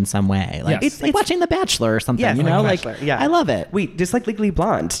joy in some way. Like Yes. it's like watching The Bachelor or something. Yeah, you know, like Bachelor. Yeah. I love it. Wait, just like Legally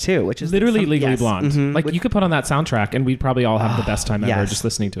Blonde too, which is Literally Legally yes. Blonde. Mhm. Like you could put on that soundtrack and we'd probably all have the best time ever yes. just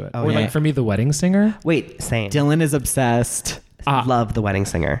listening to it. Oh, Or yeah. like for me, The Wedding Singer. Wait, same. Dylan is obsessed. Love The Wedding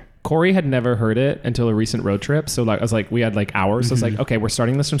Singer. Corey had never heard it until a recent road trip. So like I was like, we had like hours. So I was like, okay, we're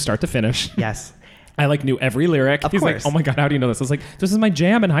starting this from start to finish. Yes. I like knew every lyric. Of He's course. like, oh my God, how do you know this? I was like, this is my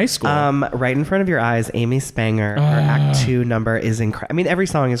jam in high school. Right in front of your eyes, Amy Spanger. Her Act 2 number is incredible. I mean, every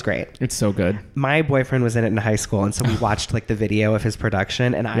song is great. It's so good. My boyfriend was in it in high school, and so we watched like the video of his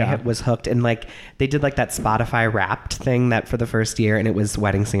production, and Yeah. I was hooked. And like they did like that Spotify Wrapped thing that for the first year, and it was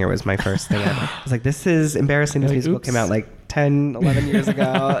Wedding Singer was my first thing. I was like, this is embarrassing. This Like, musical oops. came out like 10, 11 years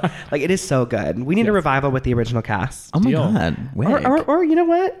ago. Like it is so good. We need a revival with the original cast. Oh my Deal. God. Wig. Or you know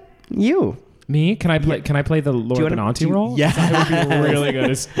what? You. Me? Can I play? Can I play the Laura wanna- Benanti do you- role? Yeah. That would be really good.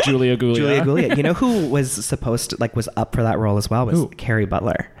 It's Julia Gulia. Julia Gulia. You know who was supposed to was up for that role as well was Who? Carrie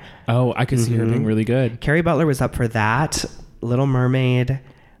Butler. Oh, I could see her being really good. Carrie Butler was up for that, Little Mermaid,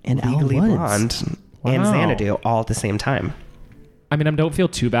 And Elle Legally Woods. Blonde, and Wow. Xanadu all at the same time. I mean, I don't feel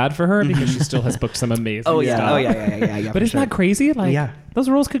too bad for her because she still has booked some amazing stuff. yeah. But isn't that crazy? Like, Yeah. those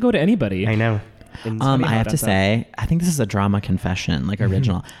roles could go to anybody. I know. And I about have to that say, I think this is a drama confession, like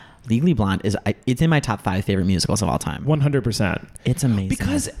original. Legally Blonde it's in my top 5 favorite musicals of all time. 100%. It's amazing.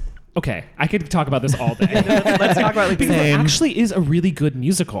 Because, okay, I could talk about this all day. let's talk about Because it actually is a really good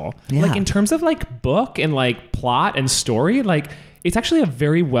musical. Yeah. Like in terms of like book and like plot and story, like it's actually a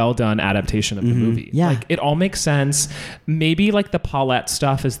very well done adaptation of the movie. Yeah. Like it all makes sense. Maybe like the Paulette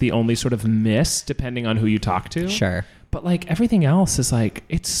stuff is the only sort of miss depending on who you talk to. Sure. But like everything else is like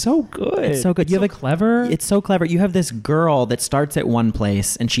it's so good. It's so good. You have a clever. It's so clever. You have this girl that starts at one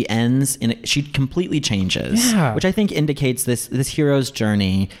place and she ends she completely changes. Yeah. Which I think indicates this hero's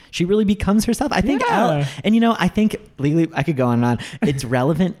journey. She really becomes herself. I think Yeah. and I think legally I could go on and on. It's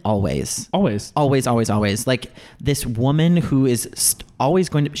relevant always. always. Always. Like this woman who is always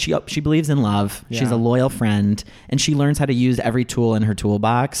going to she believes in love. Yeah. She's a loyal friend and she learns how to use every tool in her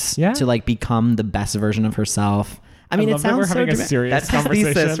toolbox Yeah. to like become the best version of herself. I mean, love it that we're sounds so having a dramatic. serious That's his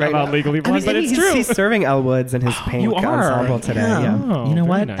conversation thesis right about now. Legally Blonde, but it's he's, true. He's serving Elle Woods and his pink You are. ensemble today. Yeah. Oh, You know very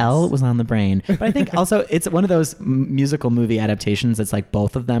what? nice. Elle was on the brain. But I think also it's one of those musical movie adaptations that's like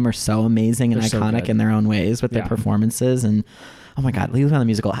both of them are so amazing and They're so iconic good. in their own ways with their Yeah. performances. And oh my God, Legally Blonde the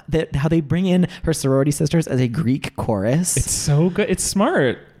musical. How they bring in her sorority sisters as a Greek chorus. It's so good. It's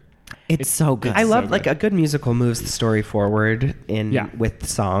smart. It's so good. I love so like good. a good musical moves the story forward Yeah. with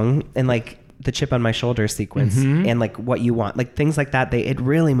song and like the chip on my shoulder sequence and like what you want, like things like that. It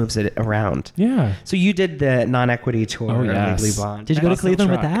really moves it around. Yeah. So you did the non-equity tour Oh, of yes. Legally Blonde. Did you go to Awesome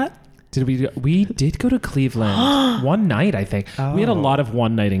Cleveland with truck. that? Did we did go to Cleveland one night, I think. We had a Oh. lot of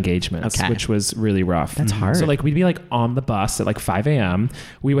one night engagements, Okay. which was really rough. That's hard. So like we'd be like on the bus at like 5 a.m.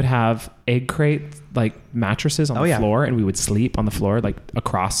 We would have egg crate like mattresses on Oh, the yeah. floor and we would sleep on the floor like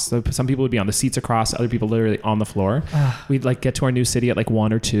across. So some people would be on the seats across, other people literally on the floor. We'd like get to our new city at like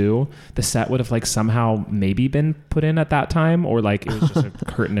 1 or 2. The set would have like somehow maybe been put in at that time or like it was just a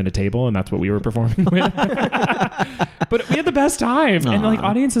curtain and a table and that's what we were performing with. But we had the best time and like Aw.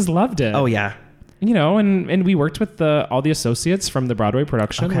 audiences loved it. Oh yeah. You know, and we worked with all the associates from the Broadway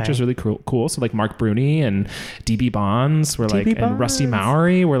production, which Okay. was really cool. So like Mark Bruni and DB Bonds were like, DB and Rusty Bonds.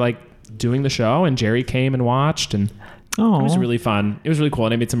 Mowry were like doing the show, and Jerry came and watched, and Oh, it was really fun. It was really cool,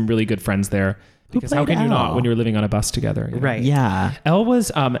 and I made some really good friends there. Because how played can you not Elle? when you're living on a bus together? you know? Right. yeah. Elle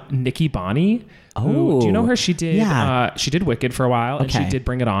was Nikki Bonney. Who, do you know her? She did. Yeah. She did Wicked for a while, and she Okay. did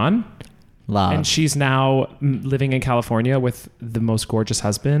Bring It On. Love. And she's now living in California with the most gorgeous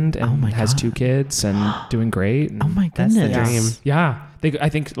husband and Oh my has God. 2 kids and doing great. And oh my That's the goodness. dream. yeah. I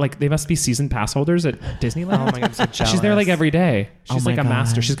think like they must be season pass holders at Disneyland. Oh my God, I'm so jealous. She's there like every day. She's Oh my like a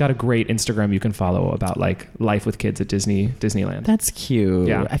master. God. She's got a great Instagram you can follow about like life with kids at Disneyland. That's cute.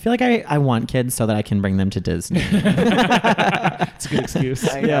 Yeah. I feel like I want kids so that I can bring them to Disney. It's a good excuse.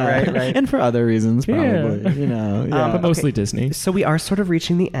 I know, right. And for other reasons, probably. Yeah. You know. Yeah. But mostly Disney. So we are sort of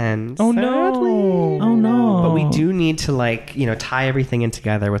reaching the end. Oh, no. sadly. Oh, no. But we do need to tie everything in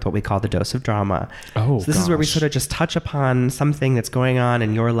together with what we call the dose of drama. Oh, so this is where we gosh. sort of just touch upon something that's going on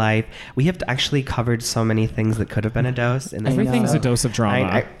in your life. We have actually covered so many things that could have been a dose. In this Everything's a episode. dose of drama.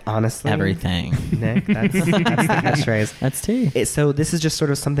 I honestly, Everything. Nick, that's the catchphrase. That's tea. So this is just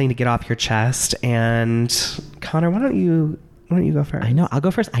sort of something to get off your chest. And Connor, why don't you go first? I know. I'll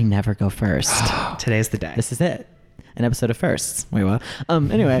go first. I never go first. Today's the day. This is it. An episode of firsts. Wait, what?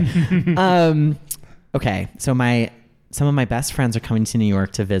 Anyway. Okay. So some of my best friends are coming to New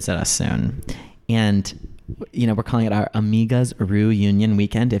York to visit us soon. And we're calling it our Amigas Reunion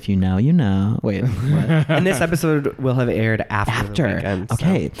weekend. If you know, you know. Wait, what? And this episode will have aired after the weekend, so.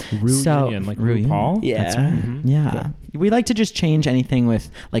 Okay. Reunion, like RuPaul? Yeah. That's right. Yeah. We like to just change anything with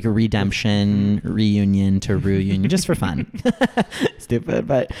like a redemption, reunion to reunion, just for fun. Stupid,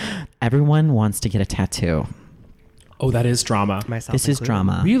 but everyone wants to get a tattoo. Oh, that is drama. Myself This is included.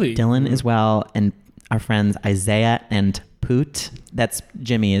 drama. Really? Dylan as well, and our friends Isaiah and Poot. That's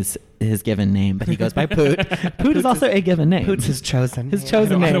Jimmy is his given name, but he goes by Poot. Poot is also a given name. Poot's his chosen. His name.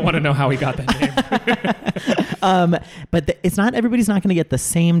 chosen I name. don't want to know how he got that name. But it's not everybody's not going to get the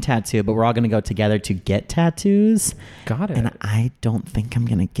same tattoo, but we're all going to go together to get tattoos. Got it. And I don't think I'm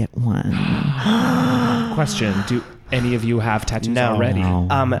going to get one. Question: do any of you have tattoos No. already?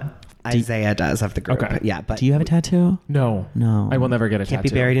 No. Isaiah does of the group. Okay. Yeah, but Do you have a tattoo? No. No. I will never get a can't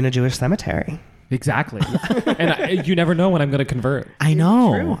tattoo. be buried in a Jewish cemetery. Exactly. And you never know when I'm going to convert. I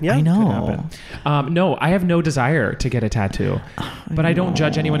know. True. Yeah, I could know. happen. No, I have no desire to get a tattoo, but I don't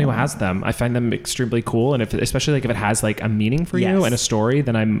judge anyone who has them. I find them extremely cool, and especially like if it has like a meaning for you Yes. and a story,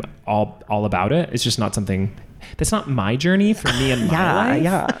 then I'm all about it. It's just not something that's not my journey for me and my life.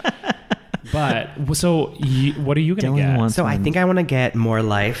 Yeah. But so, what are you going Dylan to get? wants So I one. think I want to get More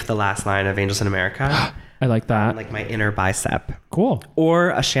Life, the last line of Angels in America, I like that. like my inner bicep. Cool. Or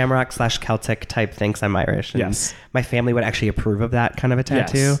a shamrock / Celtic type thinks I'm Irish. And Yes. my family would actually approve of that kind of a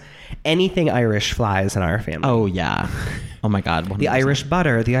tattoo. Yes. Anything Irish flies in our family. Oh, yeah. Oh, my God. The 100%. Irish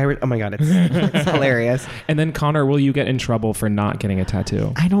butter, the Irish. Oh my God, it's hilarious. And then Connor, will you get in trouble for not getting a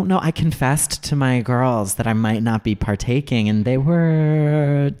tattoo? I don't know. I confessed to my girls that I might not be partaking, and they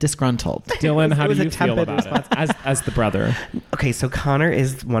were disgruntled. Dylan, how It do was a you feel tepid about it as the brother? Okay, so Connor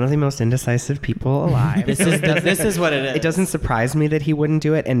is one of the most indecisive people alive. This is what it is. It doesn't surprise me that he wouldn't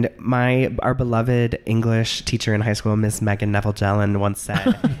do it. And our beloved English teacher in high school, Miss Megan Neville Jellin, once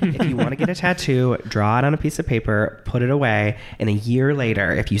said, if you want to get a tattoo, draw it on a piece of paper, put it away, and a year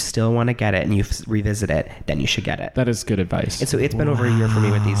later, if you still want to get it and you revisit it, then you should get it. That is good advice. And so it's been over a year for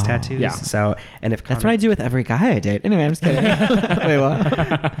me with these tattoos. Yeah. So, and if That's what I do with every guy I date. Anyway, I'm just kidding. Wait,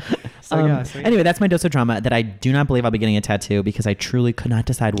 what? yeah. Anyway, that's my dose of drama that I do not believe I'll be getting a tattoo because I truly could not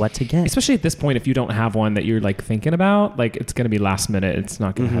decide what to get. Especially at this point, if you don't have one that you're like thinking about, like it's going to be last minute. It's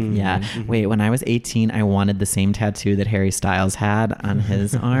not going to happen. Yeah. Wait, when I was 18, I wanted the same tattoo that Harry Styles had on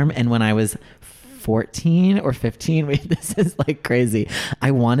his arm. And when I was 14 or 15, wait, this is like crazy. I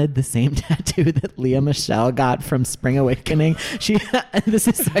wanted the same tattoo that Leah Michelle got from Spring Awakening. This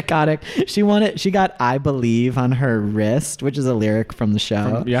is psychotic. She got I Believe on her wrist, which is a lyric from the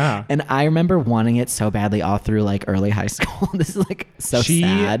show. Yeah. And I remember wanting it so badly all through like early high school. This is like so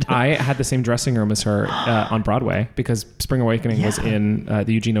sad. I had the same dressing room as her on Broadway because Spring Awakening was in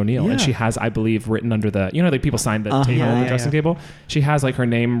the Eugene O'Neill, and she has I Believe wrritten under the, like people signed the table, yeah, the yeah, dressing table. She has like her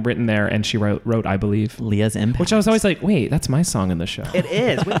name written there, and she wrote I Believe. Leah's Impact. Which I was always like, wait, that's my song in the show. It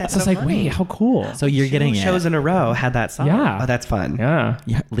is. Wait, that's So I was so like, funny. wait, how cool. So you're getting 2 it. shows in a row had that song. Yeah. Oh, that's fun. Yeah.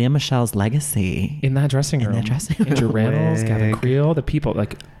 Leah Michelle's legacy. In that dressing room. that dressing room. Andrew Reynolds, Gavin Wig. Creel, the people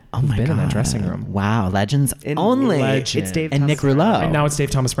like Oh who've my been God. in that dressing room. Wow. Legends In only. Legend. It's Dave And Nick Thomas Rouleau. Brown. And now it's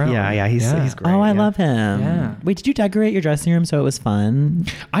Dave Thomas Brown. Yeah, he's great. Oh, I yeah. love him. Yeah. Wait, did you decorate your dressing room so it was fun?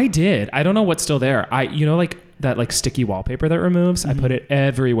 I did. I don't know what's still there. Like that like sticky wallpaper that removes. I put it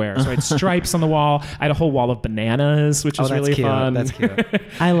everywhere. So I had stripes on the wall. I had a whole wall of bananas, which Oh, was that's really cute. fun. That's cute.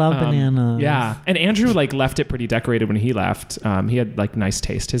 I love bananas. Yeah. And Andrew like left it pretty decorated when he left. He had like nice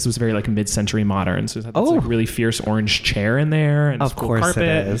taste. His was very like mid-century modern. So it had this like really fierce orange chair in there and this Of cool course carpet.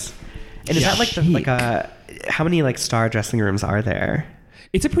 it is. And is that like how many like star dressing rooms are there?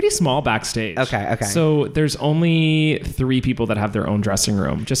 It's a pretty small backstage. Okay. So there's only 3 people that have their own dressing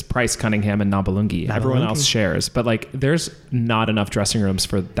room, just Price, Cunningham, and Nabalungi. Everyone else shares, but like there's not enough dressing rooms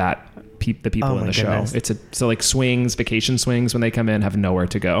for that. The people Oh in my the goodness. show. So like swings, vacation swings, when they come in, have nowhere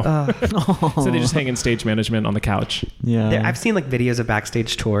to go. So they just hang in stage management on the couch. Yeah. I've seen like videos of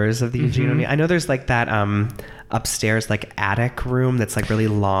backstage tours of the Eugene O'Neill. I know there's like that upstairs like attic room that's like really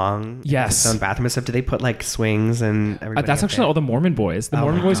long. Yes. Its own bathroom and stuff. Do they put like swings and everybody? That's up actually there? all the Mormon boys. The Oh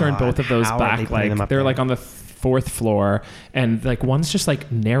Mormon my boys are in God. both of those How are they back, putting them like up they're there? like on the 4th floor, and like one's just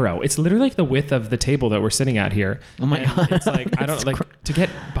like narrow. It's literally like the width of the table that we're sitting at here. Oh my And God. It's like I don't like to get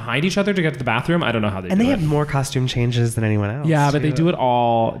behind each other to get to the bathroom. I don't know how they And do they it. have more costume changes than anyone else. Yeah, but they too. do it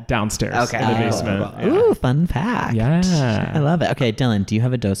all downstairs Okay. in the Oh, basement. cool. Ooh, fun fact. Yeah. I love it. Okay, Dylan, do you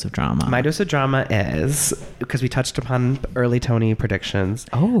have a dose of drama? My dose of drama is, because we touched upon early Tony predictions.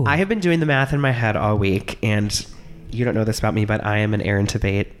 Oh. I have been doing the math in my head all week, and you don't know this about me, but I am an Aaron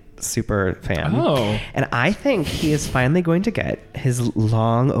Tveit super fan. Oh. And I think he is finally going to get his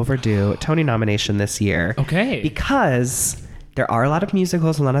long overdue Tony nomination this year. Okay. Because there are a lot of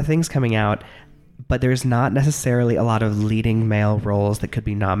musicals, a lot of things coming out, but there's not necessarily a lot of leading male roles that could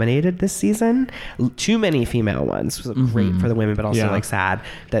be nominated this season. Too many female ones. So great for the women, but also like sad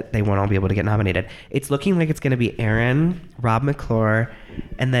that they won't all be able to get nominated. It's looking like it's going to be Aaron, Rob McClure,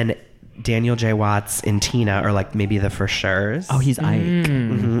 and then Daniel J. Watts and Tina are like maybe the for sure's. Oh, he's Ike.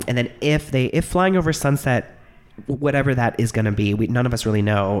 And then if Flying Over Sunset, whatever that is going to be, none of us really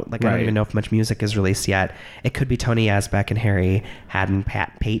know. Like, I don't even know if much music is released yet. It could be Tony Yazbeck and Harry Haddon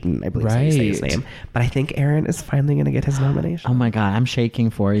Payton, I believe is how you say his name. But I think Aaron is finally going to get his nomination. Oh my God, I'm shaking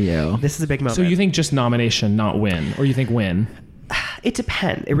for you. This is a big moment. So you think just nomination, not win, or you think win? It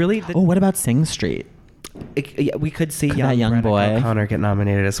depends. It really. Oh, what about Sing Street? We could see that young Brennan boy O'Connor get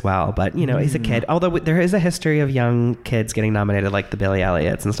nominated as well, but you know, he's a kid. Although there is a history of young kids getting nominated, like the Billy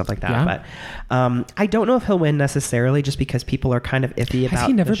Elliots and stuff like that. Yeah. But I don't know if he'll win necessarily, just because people are kind of iffy about. Has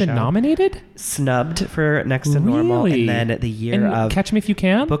he never the been show. nominated? Snubbed for Next to Normal, and then the year of Catch Me If You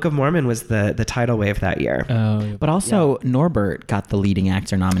Can. Book of Mormon was the tidal wave that year. Oh, But also, Norbert got the leading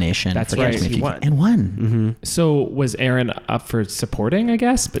actor nomination. That's for Catch right. Me If He You won. Can, and won. so was Aaron up for supporting? I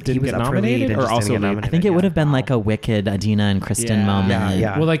guess, but didn't was get up for lead nominated, and or just didn't also get lead? nominated. I think it would have been Wow. like a Wicked Adina and Kristen moment.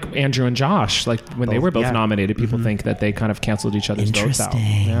 Yeah. Well, like Andrew and Josh, like when they Both, were both yeah. nominated, people think that they kind of canceled each other's votes out.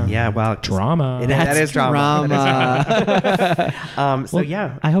 Interesting. Yeah, well, Drama. That is drama. Drama. So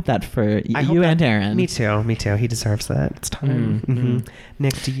yeah. I hope that for I hope you that- and Aaron. Me too. He deserves it. It's time.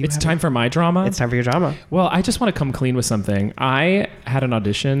 Nick, do you? It's have time for my drama. It's time for your drama. Well, I just want to come clean with something. I had an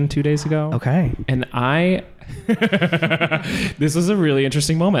audition 2 days ago. Okay. And this was a really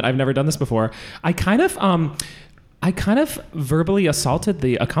interesting moment. I've never done this before. I kind of verbally assaulted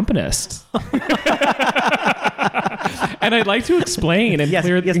the accompanist. And I'd like to explain and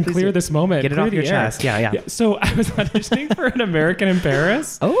clear please clear do. this moment. Get it clear off the your air. chest. Yeah. So I was auditioning for An American in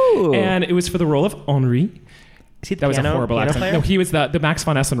Paris. Oh. And it was for the role of Henri. Is he the That was a piano- horrible piano accent. player? No, he was the Max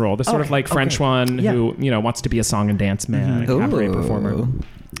von Essen role, the sort of Okay, like French okay. one Yeah. who wants to be a song and dance man, a cabaret Ooh. performer.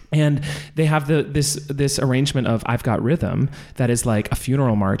 And they have this arrangement of I've Got Rhythm that is like a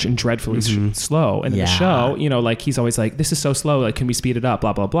funeral march and dreadfully slow. And in the Yeah. show, like he's always like, this is so slow. Like, can we speed it up?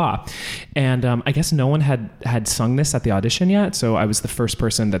 Blah, blah, blah. And I guess no one had sung this at the audition yet. So I was the first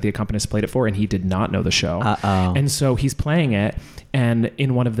person that the accompanist played it for, and he did not know the show. Uh-oh. And so he's playing it. And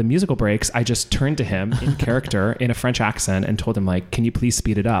in one of the musical breaks, I just turned to him in character in a French accent and told him, like, can you please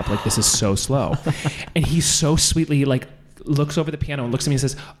speed it up? Like, this is so slow. And he so sweetly, like, looks over the piano and looks at me and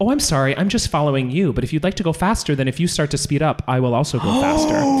says, oh, I'm sorry, I'm just following you. But if you'd like to go faster, then if you start to speed up, I will also go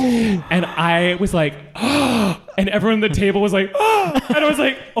faster. And I was like, and everyone at the table was like, and I was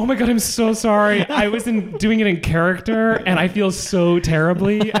like, oh my God, I'm so sorry. I was doing it in character and I feel so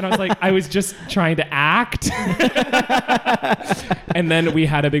terribly. And I was like, I was just trying to act. And then we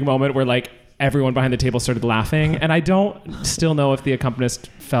had a big moment where like everyone behind the table started laughing. And I don't still know if the accompanist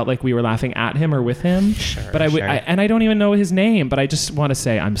felt like we were laughing at him or with him. But I don't even know his name, but I just want to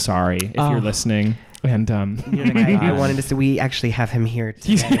say I'm sorry if you're listening. And You're the guy I wanted to see. We actually have him here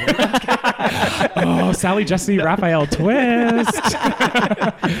today. oh, Sally Jesse Raphael twist.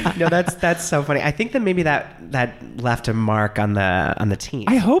 No, that's so funny. I think that maybe that left a mark on the team.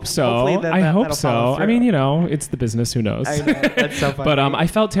 I hope so. Hopefully I hope that'll follow so. through. I mean, it's the business. Who knows? I know, that's so funny. But I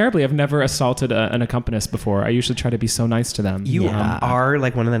felt terribly. I've never assaulted an accompanist before. I usually try to be so nice to them. You are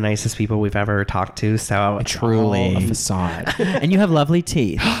like one of the nicest people we've ever talked to. So Truly. a facade. And you have lovely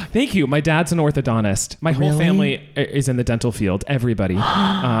teeth. Thank you. My dad's an orthodontist. My whole Really? family is in the dental field. Everybody.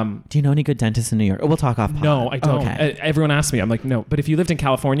 Do you know any good dentists in New York? Oh, we'll talk off pod. No, I don't. Okay. Everyone asks me. I'm like, no. But if you lived in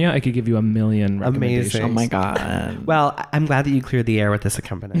California, I could give you a million recommendations. Amazing. Oh my God. Well, I'm glad that you cleared the air with this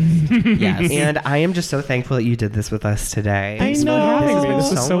accompanist. Yes. And I am just so thankful that you did this with us today. Thanks for having me.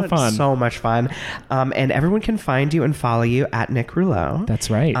 This is so fun. So much fun. And everyone can find you and follow you at Nick Rouleau. That's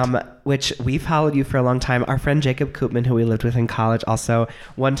right. Which we followed you for a long time. Our friend Jacob Koopman, who we lived with in college, also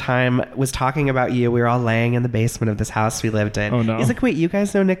one time was talking about you. We were all laying in the basement of this house we lived in. Oh, no. He's like, wait, you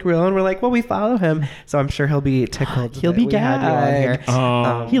guys know Nick Rouleau? And we're like, well, we follow him. So I'm sure he'll be tickled. He'll that be we had you on here. gagged.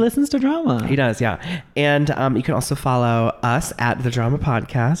 Oh. He listens to drama. He does, yeah. And you can also follow us at The Drama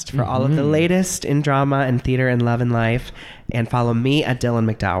Podcast for all of the latest in drama and theater and love and life. And follow me at Dylan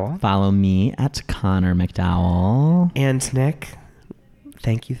McDowell. Follow me at Connor McDowell. And Nick,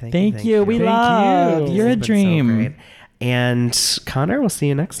 thank you. Thank you. We Thank love. you. You're a It's been so dream. great. And Connor, we'll see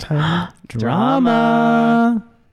you next time. Drama.